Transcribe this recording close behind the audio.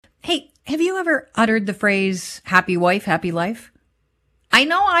Have you ever uttered the phrase happy wife, happy life? I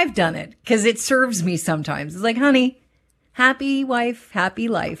know I've done it because it serves me sometimes. It's like, honey, happy wife, happy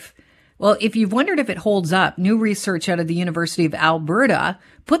life. Well, if you've wondered if it holds up, new research out of the University of Alberta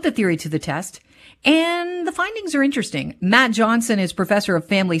put the theory to the test, and the findings are interesting. Matt Johnson is professor of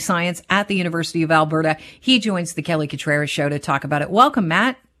family science at the University of Alberta. He joins the Kelly Contreras Show to talk about it. Welcome,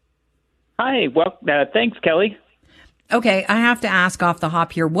 Matt. Hi. Well, thanks, Kelly. Okay, I have to ask off the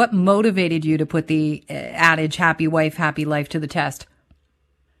hop here, what motivated you to put the adage happy wife, happy life to the test?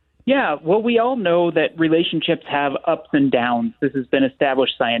 Yeah, well, we all know that relationships have ups and downs. This has been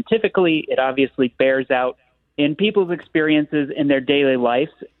established scientifically. It obviously bears out in people's experiences in their daily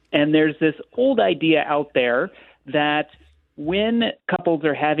lives. And there's this old idea out there that when couples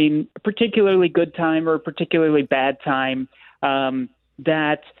are having a particularly good time or a particularly bad time,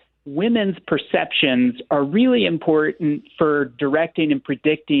 that women's perceptions are really important for directing and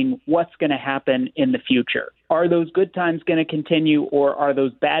predicting what's going to happen in the future. Are those good times going to continue, or are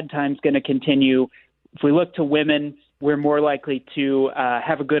those bad times going to continue? If we look to women, we're more likely to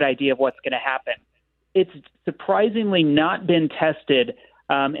have a good idea of what's going to happen. It's surprisingly not been tested,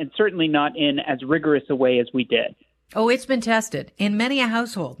 and certainly not in as rigorous a way as we did. Oh, it's been tested in many a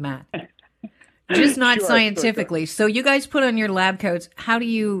household, Matt. Just not Sure. scientifically. So you guys put on your lab coats. How do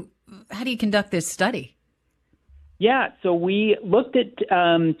you conduct this study? Yeah, so we looked at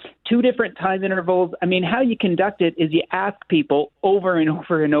two different time intervals. I mean, how you conduct it is you ask people over and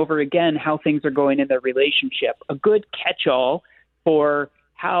over and over again how things are going in their relationship. A good catch-all for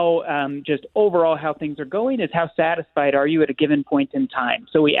how just overall how things are going is how satisfied are you at a given point in time.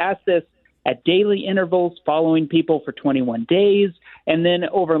 So we asked this at daily intervals, following people for 21 days, and then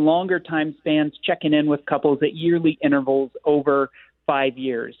over longer time spans, checking in with couples at yearly intervals over 5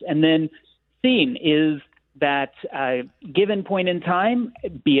 years. And then seeing is that given point in time,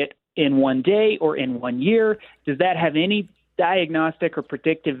 be it in 1 day or in 1 year, does that have any diagnostic or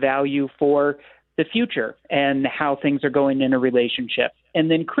predictive value for the future and how things are going in a relationship?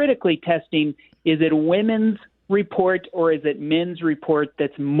 And then critically testing, is it women's report or is it men's report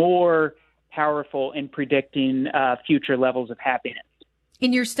that's more powerful in predicting future levels of happiness?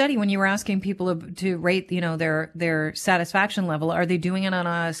 In your study, when you were asking people to rate, their satisfaction level, are they doing it on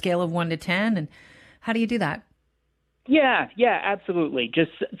a scale of 1 to 10? And how do you do that? Yeah, absolutely.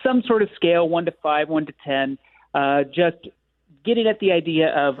 Just some sort of scale, 1 to 5, 1 to 10. Just getting at the idea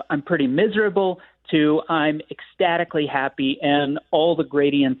of I'm pretty miserable to I'm ecstatically happy and all the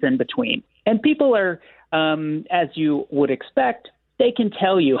gradients in between. And people are, as you would expect, they can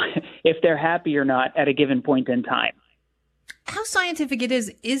tell you if they're happy or not at a given point in time. How scientific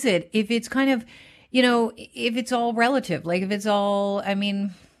is it if it's kind of, if it's all relative, like if it's all,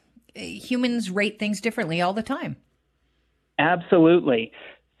 humans rate things differently all the time. Absolutely.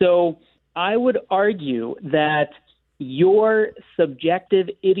 So I would argue that your subjective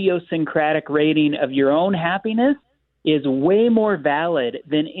idiosyncratic rating of your own happiness is way more valid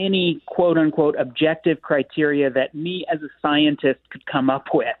than any quote unquote objective criteria that me as a scientist could come up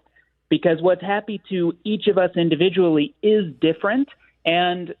with. Because what's happy to each of us individually is different.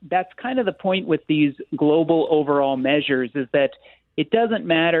 And that's kind of the point with these global overall measures, is that it doesn't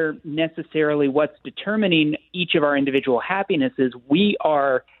matter necessarily what's determining each of our individual happinesses. We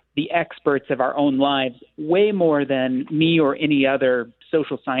are the experts of our own lives way more than me or any other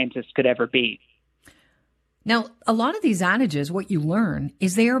social scientist could ever be. Now, a lot of these adages, what you learn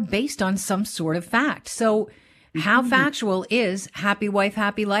is they are based on some sort of fact. So how factual is happy wife,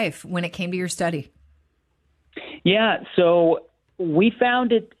 happy life when it came to your study? Yeah, so we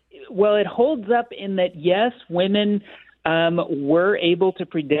found it holds up in that, yes, women were able to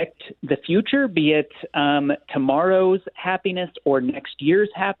predict the future, be it tomorrow's happiness or next year's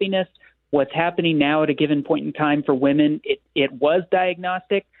happiness. What's happening now at a given point in time for women, it was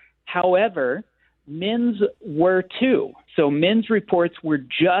diagnostic. However, men's were too. So men's reports were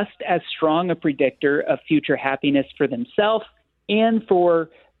just as strong a predictor of future happiness for themselves and for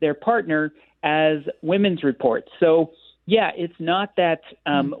their partner as women's reports. So yeah, it's not that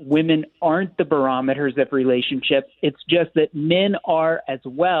women aren't the barometers of relationships. It's just that men are as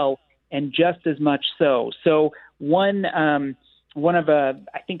well, and just as much so. So I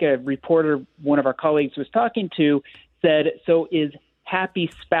think a reporter one of our colleagues was talking to said, so is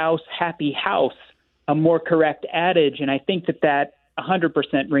happy spouse, happy house a more correct adage? And I think that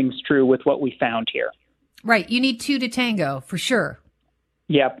 100% rings true with what we found here. Right. You need two to tango, for sure.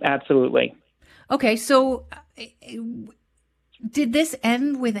 Yep, absolutely. Okay, so did this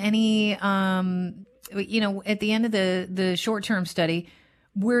end with any, at the end of the short-term study,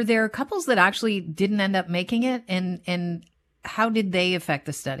 were there couples that actually didn't end up making it? And how did they affect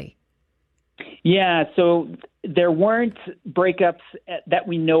the study? Yeah, so there weren't breakups that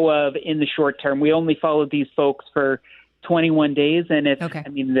we know of in the short term. We only followed these folks for 21 days. And Okay.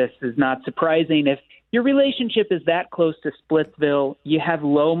 this is not surprising. If your relationship is that close to Splitsville, you have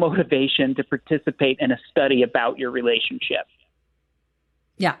low motivation to participate in a study about your relationship.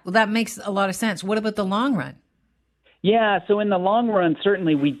 Yeah, well, that makes a lot of sense. What about the long run? Yeah, so in the long run,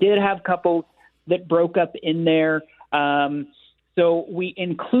 certainly we did have couples that broke up in there. So we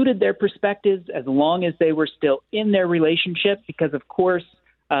included their perspectives as long as they were still in their relationship, because, of course,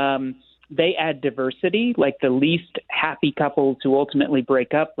 they add diversity, like the least happy couples who ultimately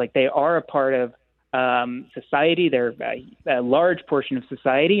break up, like they are a part of society. They're a large portion of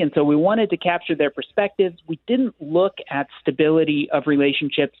society. And so we wanted to capture their perspectives. We didn't look at stability of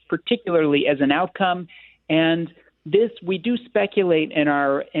relationships, particularly as an outcome. And this, we do speculate in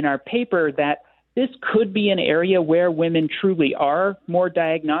our paper that this could be an area where women truly are more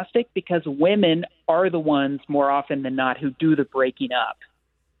diagnostic, because women are the ones more often than not who do the breaking up.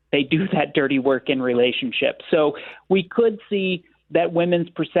 They do that dirty work in relationships. So we could see that women's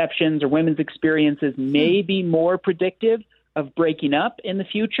perceptions or women's experiences may be more predictive of breaking up in the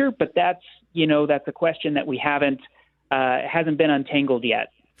future, but that's a question that we hasn't been untangled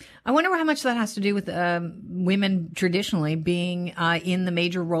yet. I wonder how much that has to do with women traditionally being in the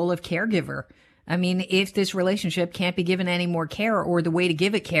major role of caregiver. I mean, if this relationship can't be given any more care, or the way to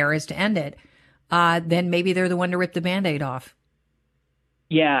give it care is to end it, then maybe they're the one to rip the Band-Aid off.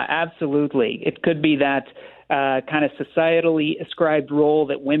 Yeah, absolutely. It could be that kind of societally ascribed role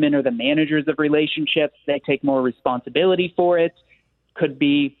that women are the managers of relationships. They take more responsibility for it. Could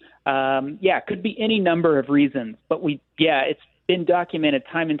be, could be any number of reasons. But it's been documented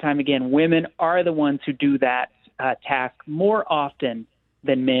time and time again. Women are the ones who do that task more often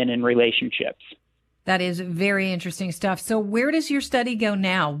than men in relationships. That is very interesting stuff. So where does your study go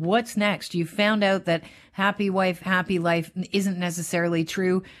now? What's next? You found out that happy wife, happy life isn't necessarily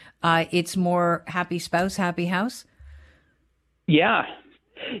true. It's more happy spouse, happy house. Yeah.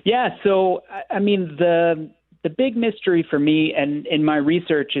 So, the big mystery for me and in my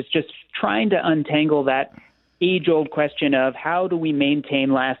research is just trying to untangle that age-old question of how do we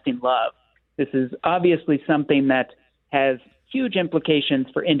maintain lasting love? This is obviously something that has huge implications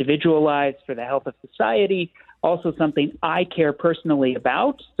for individual lives, for the health of society, also something I care personally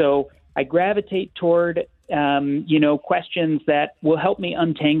about. So I gravitate toward, questions that will help me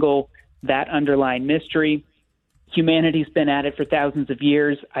untangle that underlying mystery. Humanity's been at it for thousands of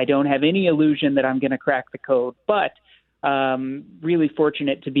years. I don't have any illusion that I'm going to crack the code, but really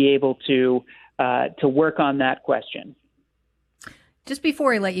fortunate to be able to work on that question. Just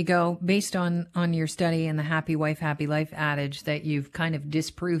before I let you go, based on your study and the happy wife, happy life adage that you've kind of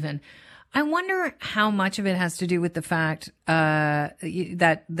disproven, I wonder how much of it has to do with the fact that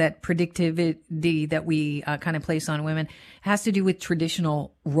predictivity that we kind of place on women has to do with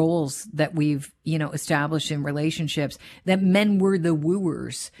traditional roles that we've, established in relationships, that men were the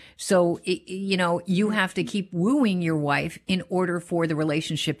wooers. So, you have to keep wooing your wife in order for the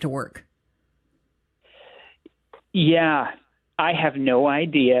relationship to work. Yeah. I have no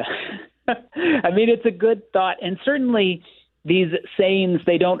idea. It's a good thought. And certainly these sayings,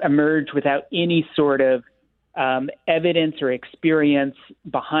 they don't emerge without any sort of evidence or experience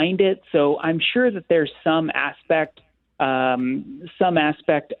behind it. So I'm sure that there's some aspect of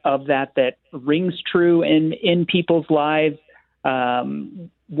that rings true in people's lives.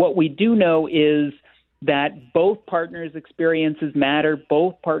 What we do know is that both partners' experiences matter.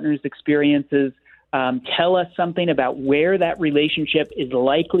 Both partners' experiences tell us something about where that relationship is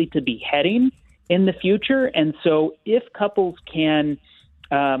likely to be heading in the future. And so if couples can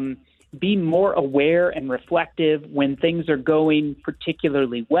be more aware and reflective when things are going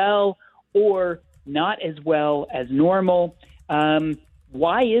particularly well or not as well as normal,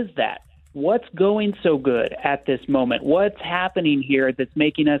 why is that? What's going so good at this moment? What's happening here that's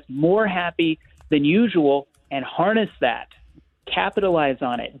making us more happy than usual? And harness that. Capitalize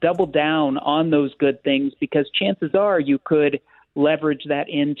on it, double down on those good things, because chances are you could leverage that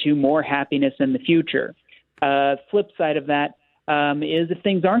into more happiness in the future. Flip side of that is if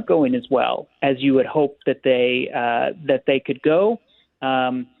things aren't going as well as you would hope that they could go,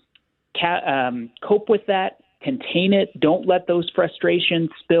 cope with that, contain it. Don't let those frustrations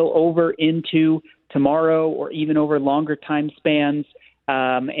spill over into tomorrow or even over longer time spans,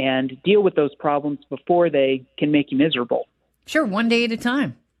 and deal with those problems before they can make you miserable. Sure, one day at a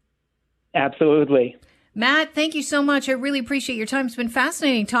time. Absolutely. Matt, thank you so much. I really appreciate your time. It's been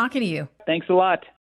fascinating talking to you. Thanks a lot.